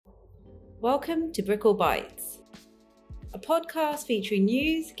Welcome to Brikl Bites, a podcast featuring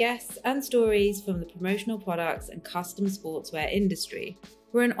news, guests, and stories from the promotional products and custom sportswear industry.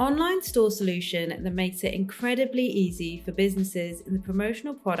 We're an online store solution that makes it incredibly easy for businesses in the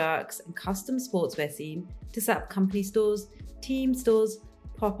promotional products and custom sportswear scene to set up company stores, team stores,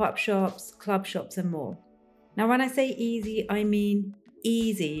 pop-up shops, club shops, and more. Now, when I say easy, I mean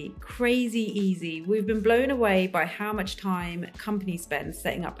easy, crazy easy. We've been blown away by how much time companies spend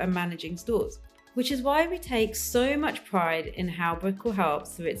setting up and managing stores, which is why we take so much pride in how Brikl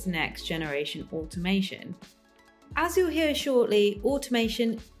helps through its next generation automation. As you'll hear shortly,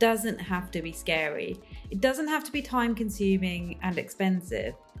 automation doesn't have to be scary. It doesn't have to be time consuming and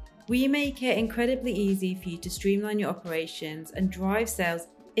expensive. We make it incredibly easy for you to streamline your operations and drive sales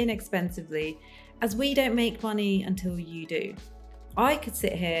inexpensively, as we don't make money until you do. I could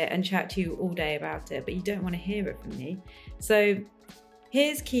sit here and chat to you all day about it, but you don't want to hear it from me. So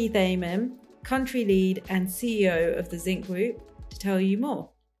here's Keith Amon, country lead and CEO of the Zinc Group, to tell you more.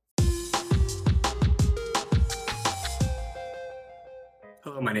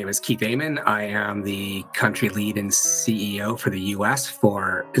 Hello, my name is Keith Amon. I am the country lead and CEO for the US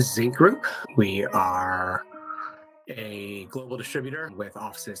for Zinc Group. We are a global distributor with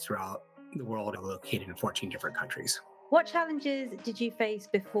offices throughout the world, located in 14 different countries. What challenges did you face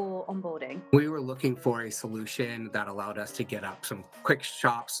before onboarding? We were looking for a solution that allowed us to get up some quick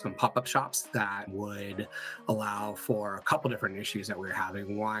shops, some pop-up shops that would allow for a couple different issues that we were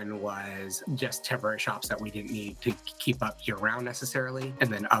having. One was just temporary shops that we didn't need to keep up year-round necessarily. And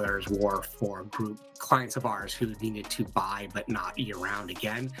then others were for group clients of ours who needed to buy, but not year-round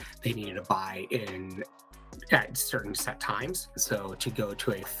again. They needed to buy at certain set times. So to go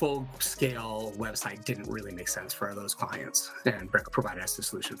to a full-scale website didn't really make sense for those clients. And Brikl provided us the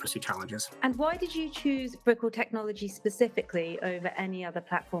solution for two challenges. And why did you choose Brikl technology specifically over any other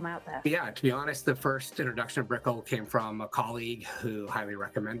platform out there? Yeah, to be honest, the first introduction of Brikl came from a colleague who highly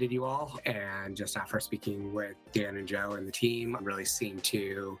recommended you all. And just after speaking with Dan and Joe and the team, really seemed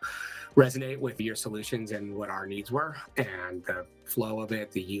to resonate with your solutions and what our needs were. And the flow of it,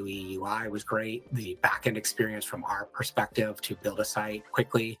 the UE, UI was great. The backend experience from our perspective to build a site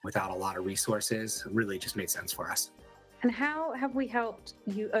quickly without a lot of resources really just made sense for us. And how have we helped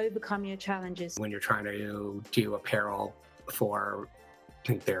you overcome your challenges? When you're trying to do apparel for, I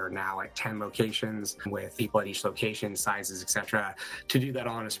think they're now at 10 locations with people at each location, sizes, etc. To do that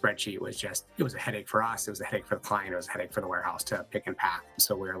all on a spreadsheet it was a headache for us. It was a headache for the client. It was a headache for the warehouse to pick and pack.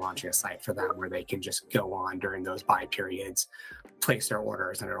 So we're launching a site for them where they can just go on during those buy periods, place their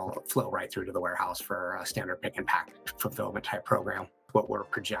orders, and it'll flow right through to the warehouse for a standard pick and pack fulfillment type program. What we're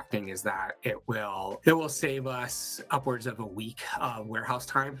projecting is that it will save us upwards of a week of warehouse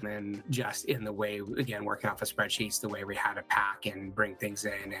time, and just in the way, again, working off of spreadsheets, the way we had to pack and bring things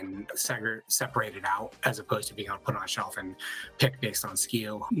in and separate it out, as opposed to being able to put on a shelf and pick based on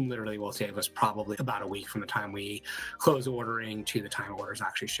SKU, literally will save us probably about a week from the time we close ordering to the time orders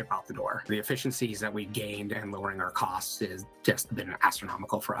actually ship out the door. The efficiencies that we've gained and lowering our costs has just been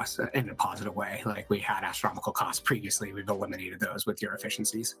astronomical for us in a positive way. Like, we had astronomical costs previously. We've eliminated those with your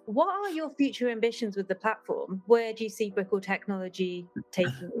efficiencies. What are your future ambitions with the platform? Where do you see Brikl technology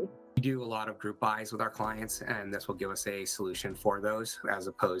taking you? We do a lot of group buys with our clients, and this will give us a solution for those, as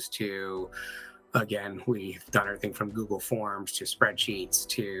opposed to, again, we've done everything from Google Forms to spreadsheets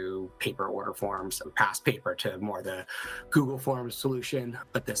to paper order forms, past paper to more the Google Forms solution.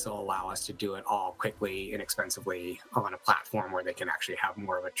 But this will allow us to do it all quickly, inexpensively on a platform where they can actually have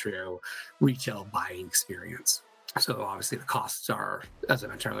more of a true retail buying experience. So obviously the costs are, as I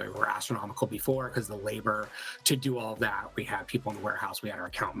mentioned earlier, were astronomical before because the labor to do all of that. We had people in the warehouse. We had our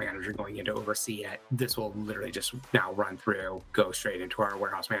account manager going in to oversee it. This will literally just now run through, go straight into our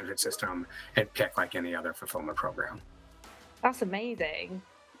warehouse management system and pick like any other fulfillment program. That's amazing.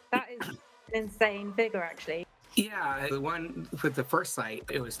 That is an insane figure, actually. Yeah, the one with the first site,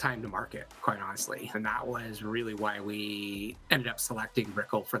 it was time to market, quite honestly. And that was really why we ended up selecting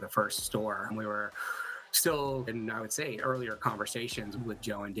Brikl for the first store. And we were still in, I would say, earlier conversations with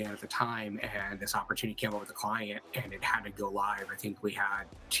Joe and Dan at the time, and this opportunity came over the client and it had to go live. I think we had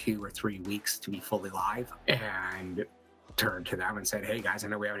 2 or 3 weeks to be fully live, and turned to them and said, hey guys, I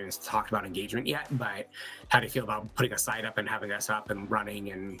know we haven't even talked about engagement yet, but how do you feel about putting a site up and having us up and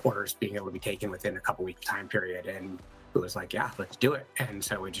running and orders being able to be taken within a couple week time period? And who was like, yeah, let's do it. And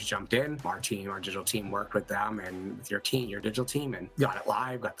so we just jumped in. Our digital team worked with them and with your digital team, and got it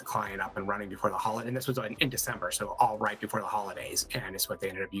live, got the client up and running before the holiday. And this was in December, so all right before the holidays. And it's what they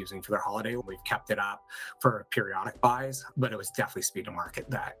ended up using for their holiday. We've kept it up for periodic buys, but it was definitely speed to market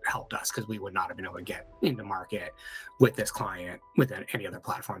that helped us, because we would not have been able to get into market with this client with any other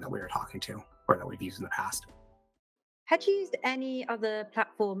platform that we were talking to or that we've used in the past. Had you used any other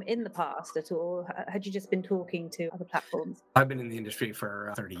platform in the past at all? Had you just been talking to other platforms? I've been in the industry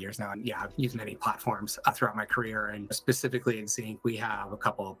for 30 years now. And yeah, I've used many platforms throughout my career. And specifically in Zinc, we have a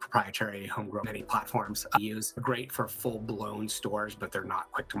couple of proprietary homegrown many platforms I use. Great for full-blown stores, but they're not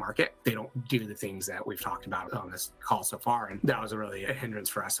quick to market. They don't do the things that we've talked about on this call so far. And that was really a hindrance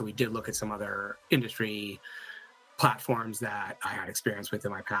for us. So we did look at some other industry platforms that I had experience with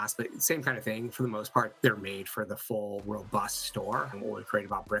in my past, but same kind of thing. For the most part, they're made for the full robust store. And what we created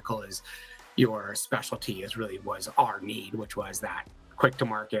about Brikl is your specialty was our need, which was that quick to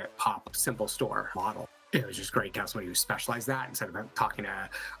market, pop, simple store model. It was just great to have somebody who specialized that instead of talking to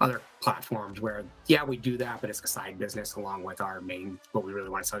other platforms where, yeah, we do that, but it's a side business along with our main, what we really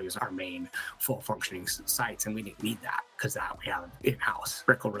want to sell you is our main full functioning sites. And we didn't need that because that we have in-house.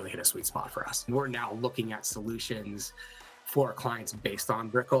 Brikl really hit a sweet spot for us. We're now looking at solutions for our clients based on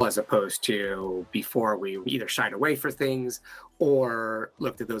Brikl, as opposed to before we either shied away for things or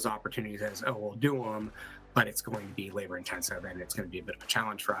looked at those opportunities as, oh, we'll do them, but it's going to be labor intensive and it's going to be a bit of a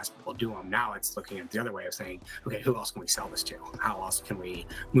challenge for us, but we'll do them. Now it's looking at the other way of saying, okay, who else can we sell this to? How else can we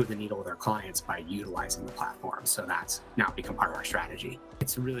move the needle with our clients by utilizing the platform? So that's now become part of our strategy.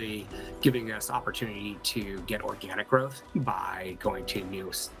 It's really giving us opportunity to get organic growth by going to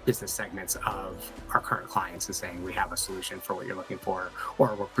new business segments of our current clients and saying, we have a solution for what you're looking for,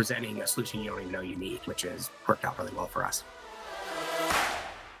 or we're presenting a solution you don't even know you need, which has worked out really well for us.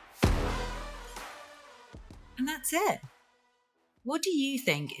 And that's it. What do you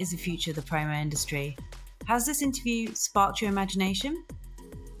think is the future of the promo industry? Has this interview sparked your imagination?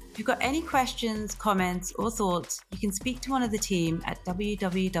 If you've got any questions, comments, or thoughts, you can speak to one of the team at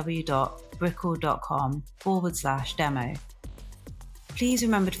www.brikl.com/demo. Please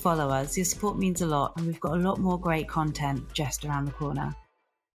remember to follow us. Your support means a lot, and we've got a lot more great content just around the corner.